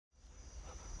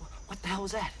hell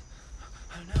was that?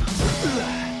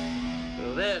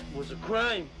 Well, that was a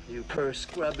crime, you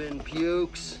purse-scrubbing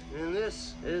pukes. And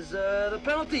this is, the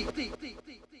penalty.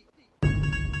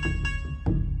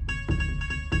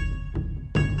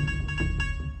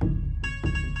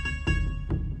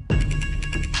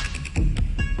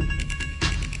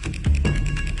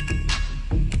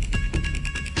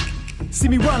 See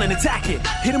me run and attack it.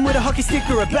 Hit him with a hockey stick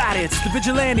or a bat. It's the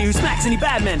vigilante who smacks any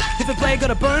bad men. If a player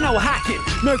got a burn, I will hack it.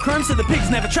 No chrome so the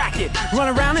pigs never track it. Run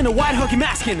around in a white hockey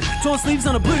maskin. Torn sleeves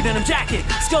on a blue denim jacket.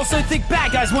 Skull so thick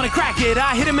bad guys wanna crack it.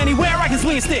 I hit him anywhere I can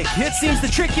swing a stick. It seems the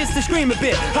trick is to scream a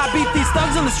bit. I beat these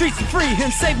thugs on the streets for free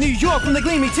and save New York from the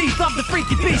gleaming teeth of the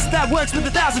freaky beast that works with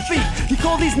 1,000 feet. You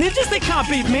call these ninjas? They can't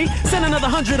beat me. Send another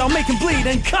 100, I'll make them bleed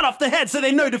and cut off the head so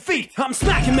they know defeat. I'm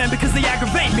smacking men because they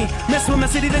aggravate me. Mess with my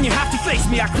city, then you have to face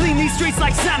me. I clean these streets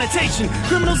like sanitation.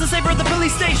 Criminals are safer at the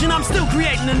police station. I'm still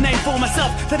creating a name for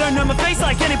myself. They don't know my face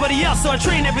like anybody else, so I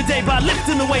train every day by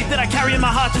lifting the weight that I carry in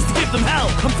my heart just to give them hell.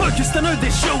 I'm focused, I know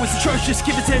this show is atrocious.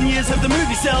 Give it 10 years, hope the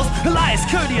movie sells. Elias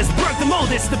Codius broke the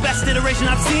mold. It's the best iteration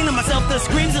I've seen of myself. The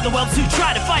screams of the world who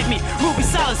try to fight me will be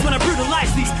silenced when I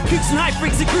brutalize these kooks and high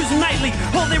freaks are cruising nightly.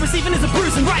 All they're receiving is a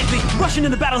bruise and rightly. Rushing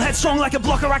in the battle headstrong like a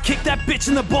blocker. I kick that bitch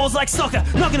in the balls like soccer,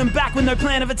 knocking him back with no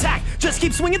plan of attack. Just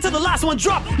keep swinging till the last one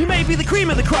drop. You may be the cream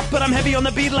of the crop, but I'm heavy on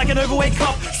the beat like an overweight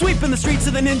cop. Sweeping the streets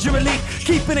of the ninja elite,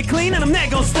 keeping it clean and I'm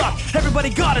never gonna stop. Everybody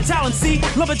got a talent, see?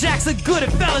 Lumberjacks are good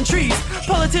at felling trees.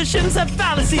 Politicians have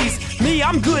fallacies. Me,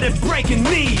 I'm good at breaking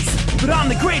knees. But I'm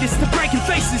the greatest at breaking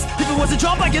faces. If it was a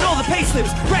job, I get all the pay slips.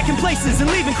 Wrecking places and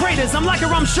leaving craters. I'm like a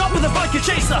rum shop with a vodka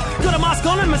chaser. Got a mask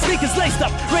on and my sneakers laced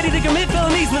up. Ready to commit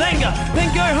felonies with anger.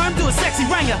 Then go home to a sexy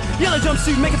ranger. Yellow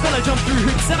jumpsuit, make a fellow jump through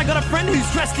hoops. And I got a friend who's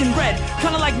dressed in red.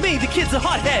 Kinda like me, the kid's a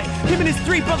hothead. Him and his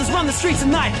 3 brothers run the streets at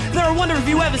night. They're a wonder if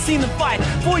you ever seen them fight.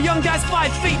 4 young guys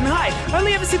 5 feet in height.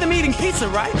 Only ever see them eating pizza,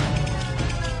 right?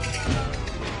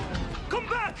 Come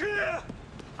back here!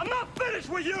 I'm not finished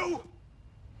with you!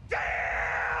 Damn!